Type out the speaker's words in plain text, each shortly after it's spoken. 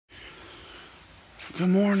Good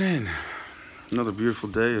morning. Another beautiful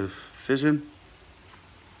day of fishing.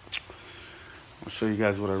 I'll show you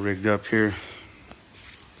guys what I rigged up here.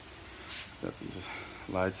 Got these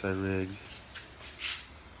lights I rigged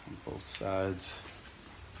on both sides.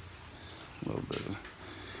 A little bit of,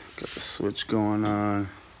 got the switch going on.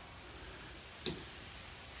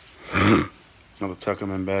 I'll tuck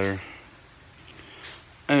them in better.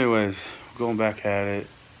 Anyways, going back at it.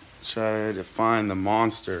 Try to find the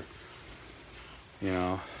monster. You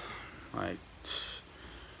know, like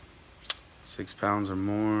 6 pounds or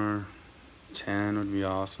more. 10 would be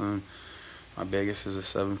awesome. My biggest is a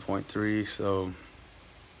 7.3, so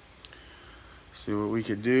see what we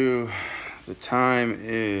could do. The time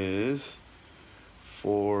is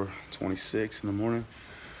 4:26 in the morning.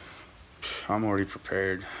 I'm already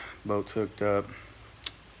prepared. Boat's hooked up.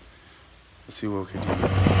 Let's see what we can do.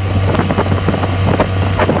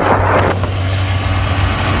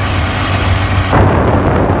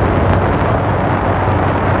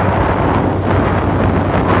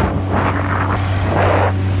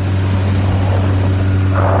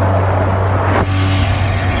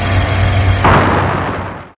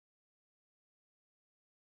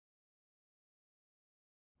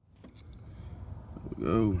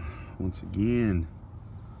 Go once again,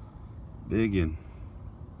 biggin.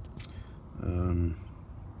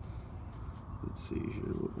 Let's see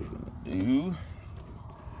here. What we're gonna do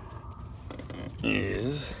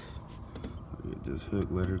is get this hook,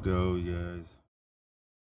 let her go, you guys.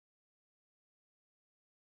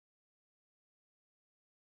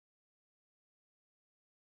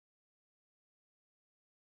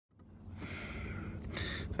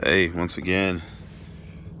 Hey, once again,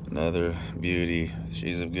 another beauty.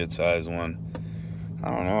 She's a good sized one. I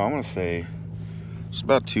don't know, I want to say she's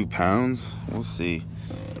about 2 pounds. We'll see.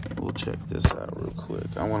 We'll check this out real quick.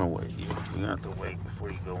 I want to wait. You're gonna have to wait before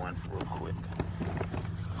you go in real quick.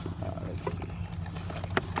 Let's see.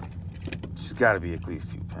 She's got to be at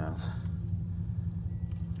least 2 pounds.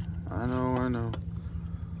 I know.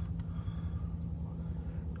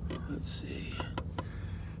 Let's see.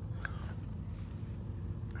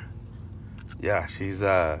 Yeah, she's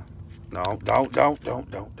no, don't.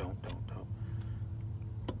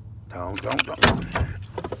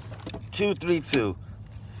 232.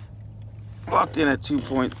 Walked in at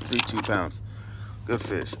 2.32 pounds. Good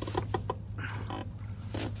fish.